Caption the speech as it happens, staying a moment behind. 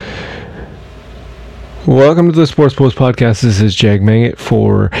Welcome to the Sports Post Podcast. This is Jag Mangat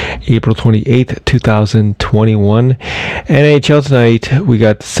for April 28th, 2021. NHL tonight, we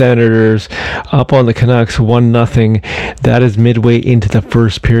got the Senators up on the Canucks 1-0. That is midway into the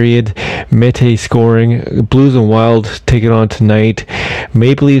first period. Mete scoring. Blues and Wild take it on tonight.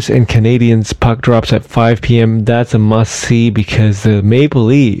 Maple Leafs and Canadiens puck drops at 5 p.m. That's a must-see because the Maple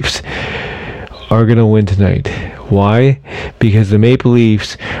Leafs are going to win tonight. Why? Because the Maple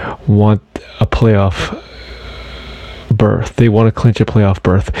Leafs want a playoff berth. They want to clinch a playoff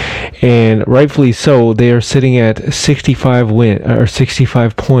berth, and rightfully so. They are sitting at 65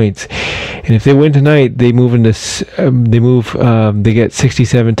 points, and if they win tonight, they move into they get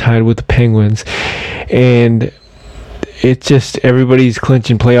 67, tied with the Penguins, and it's just everybody's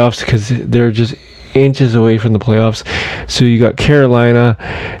clinching playoffs because they're just inches away from the playoffs. So you got Carolina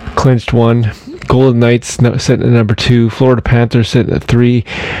clinched 1, Golden Knights sitting at number 2, Florida Panthers sitting at 3,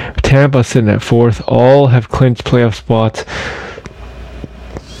 Tampa sitting at 4th. All have clinched playoff spots.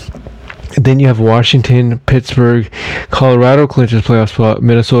 Then you have Washington, Pittsburgh, Colorado clinches playoff spot,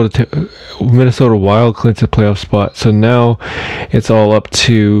 Minnesota Wild clinches a playoff spot. So now it's all up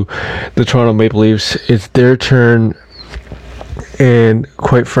to the Toronto Maple Leafs. It's their turn, and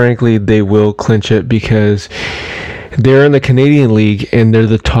quite frankly, they will clinch it because they're in the Canadian League and they're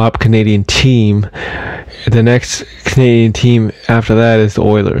the top Canadian team. The next Canadian team after that is the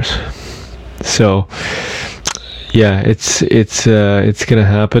Oilers. So yeah, it's gonna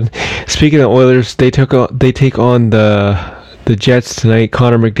happen. Speaking of Oilers, they take on the Jets tonight.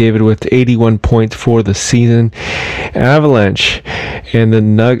 Connor McDavid with 81 points for the season. Avalanche and the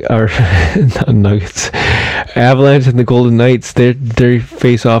Nuggets. Avalanche and the Golden Knights, they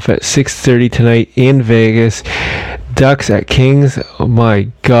face off at 6:30 tonight in Vegas. Ducks at Kings. Oh my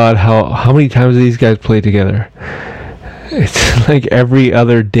God, how many times do these guys play together? It's like every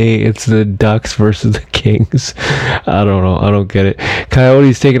other day it's the Ducks versus the Kings. I don't know. I don't get it.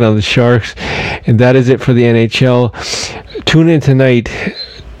 Coyotes taking on the Sharks. And that is it for the NHL. Tune in tonight.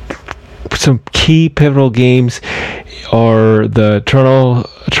 Some key pivotal games are the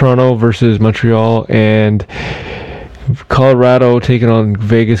Toronto versus Montreal, and Colorado taking on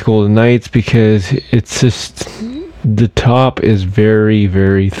Vegas Golden Knights, because it's just the top is very,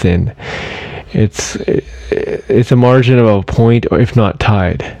 very thin. It's a margin of a point, or if not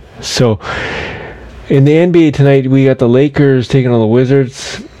tied. So in the NBA tonight, we got the Lakers taking on the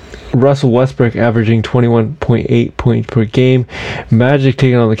Wizards. Russell Westbrook averaging 21.8 points per game. Magic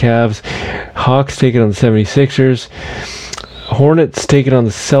taking on the Cavs. Hawks taking on the 76ers. Hornets taking on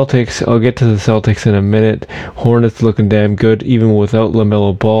the Celtics. I'll get to the Celtics in a minute. Hornets looking damn good even without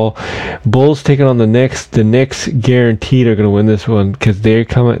LaMelo Ball. Bulls taking on the Knicks. The Knicks guaranteed are going to win this one because they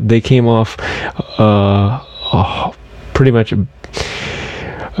came off pretty much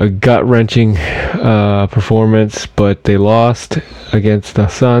a gut-wrenching performance, but they lost against the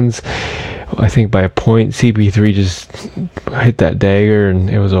Suns, I think by a point. CP3 just hit that dagger and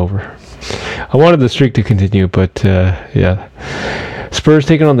it was over. I wanted the streak to continue, but yeah. Spurs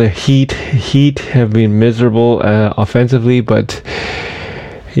taking on the Heat. Heat have been miserable offensively, but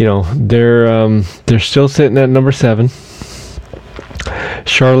you know they're still sitting at number 7.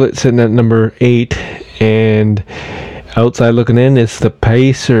 Charlotte sitting at number 8, and outside looking in, it's the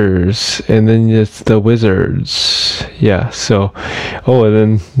Pacers, and then it's the Wizards. Yeah, so, and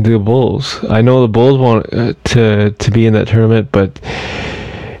then the Bulls. I know the Bulls want to be in that tournament, but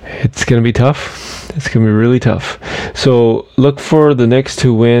it's going to be tough. It's going to be really tough. So look for the Knicks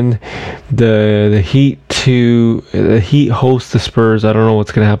to win. The Heat host the Spurs. I don't know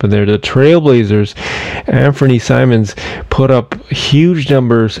what's going to happen there. The Trailblazers, Anthony Simons put up huge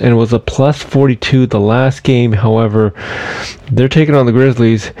numbers and was a plus 42 the last game. However, they're taking on the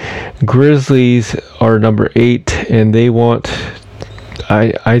Grizzlies. Grizzlies are number 8, and they want...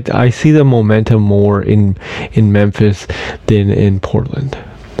 I see the momentum more in Memphis than in Portland.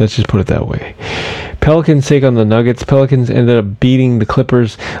 Let's just put it that way. Pelicans take on the Nuggets. Pelicans ended up beating the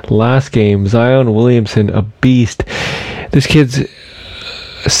Clippers last game. Zion Williamson, a beast. This kid's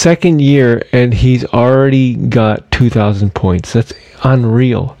second year, and he's already got 2,000 points. That's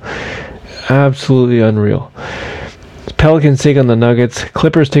unreal. Absolutely unreal. Pelicans take on the Nuggets.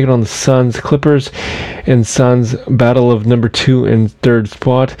 Clippers taking on the Suns. Clippers and Suns battle of number 2 and 3rd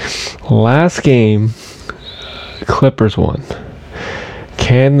spot. Last game, Clippers won.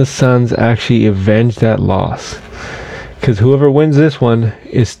 Can the Suns actually avenge that loss? Because whoever wins this one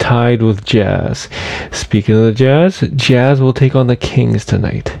is tied with Jazz. Speaking of the Jazz will take on the Kings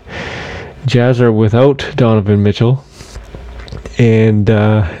tonight. Jazz are without Donovan Mitchell. And,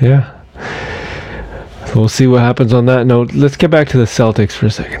 yeah. We'll see what happens on that note. Let's get back to the Celtics for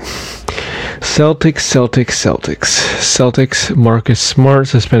a second. Celtics. Marcus Smart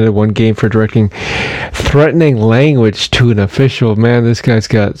suspended 1 game for directing threatening language to an official. Man, this guy's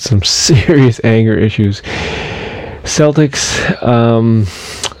got some serious anger issues. Celtics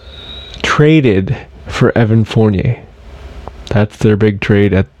traded for Evan Fournier. That's their big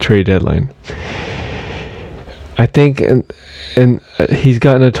trade at the trade deadline. I think, and he's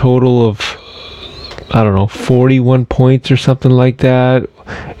gotten a total of, 41 points or something like that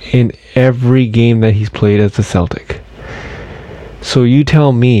in every game that he's played as a Celtic. So you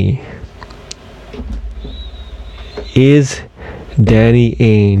tell me, is Danny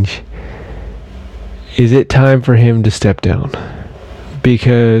Ainge, is it time for him to step down?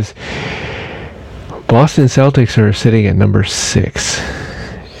 Because Boston Celtics are sitting at number 6,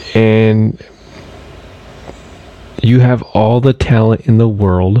 and you have all the talent in the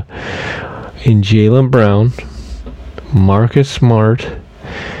world in Jaylen Brown, Marcus Smart,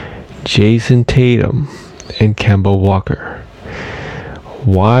 Jason Tatum, and Kemba Walker.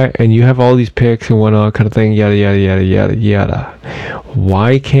 Why? And you have all these picks and whatnot, kind of thing, yada yada yada yada yada.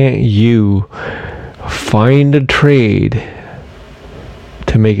 Why can't you find a trade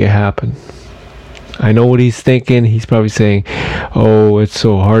to make it happen? I know what he's thinking. He's probably saying, oh, it's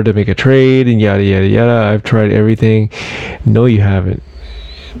so hard to make a trade and yada yada yada. I've tried everything. No, you haven't.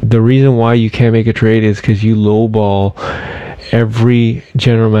 The reason why you can't make a trade is because you lowball every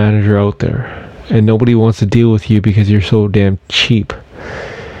general manager out there, and nobody wants to deal with you because you're so damn cheap.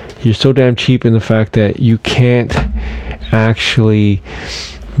 You're so damn cheap in the fact that you can't actually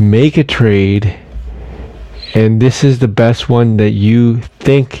make a trade, and this is the best one that you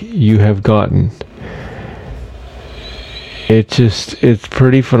think you have gotten. It's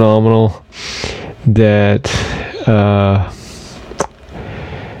pretty phenomenal that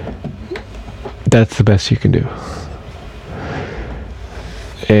that's the best you can do.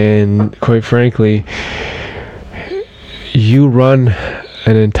 And quite frankly, you run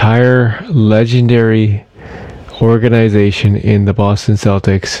an entire legendary organization in the Boston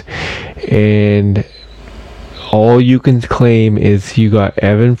Celtics, and all you can claim is you got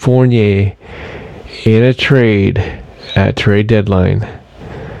Evan Fournier in a trade at trade deadline.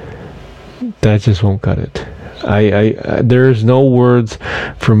 That just won't cut it. There's no words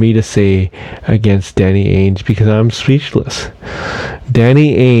for me to say against Danny Ainge because I'm speechless.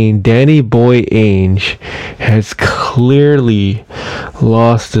 Danny Boy Ainge has clearly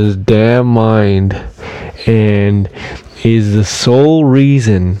lost his damn mind and is the sole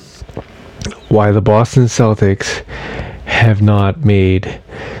reason why the Boston Celtics have not made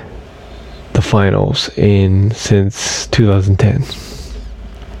the finals since 2010.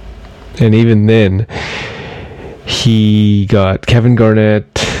 And even then, he got Kevin Garnett,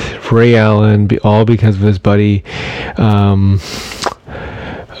 Ray Allen, all because of his buddy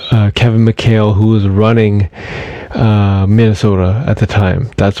Kevin McHale, who was running Minnesota at the time.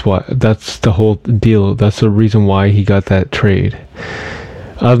 That's the whole deal. That's the reason why he got that trade.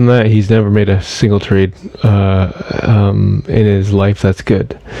 Other than that, he's never made a single trade in his life that's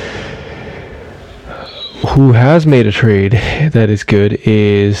good. Who has made a trade that is good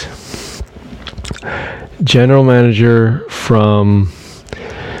is general manager from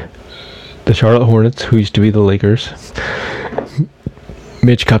the Charlotte Hornets, who used to be the Lakers,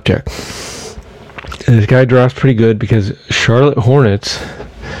 Mitch Kupchak. And this guy drafts pretty good because Charlotte Hornets,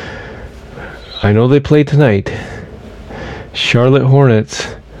 I know they play tonight. Charlotte Hornets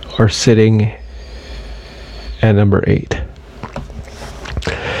are sitting at number 8.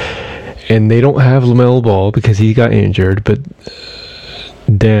 And they don't have LaMelo Ball because he got injured, but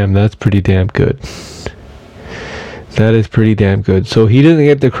damn, that's pretty damn good. That is pretty damn good. So he doesn't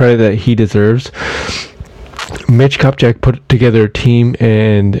get the credit that he deserves. Mitch Kupchak put together a team,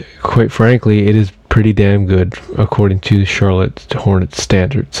 and quite frankly, it is pretty damn good according to Charlotte Hornets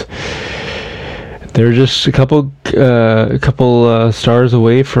standards. They're just a couple stars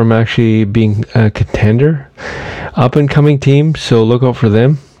away from actually being a contender, up and coming team. So look out for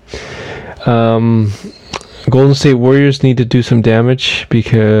them. Golden State Warriors need to do some damage,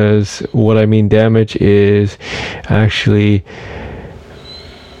 because what I mean damage is actually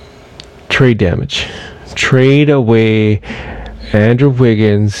trade damage. Trade away Andrew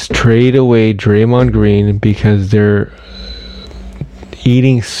Wiggins, trade away Draymond Green, because they're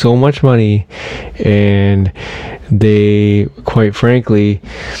eating so much money, and they, quite frankly,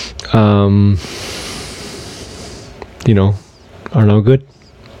 are no good.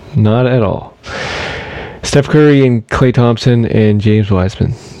 Not at all. Steph Curry and Klay Thompson and James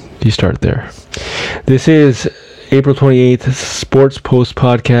Wiseman. You start there. This is April 28th, Sports Post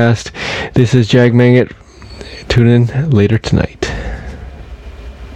Podcast. This is Jag Mangat. Tune in later tonight.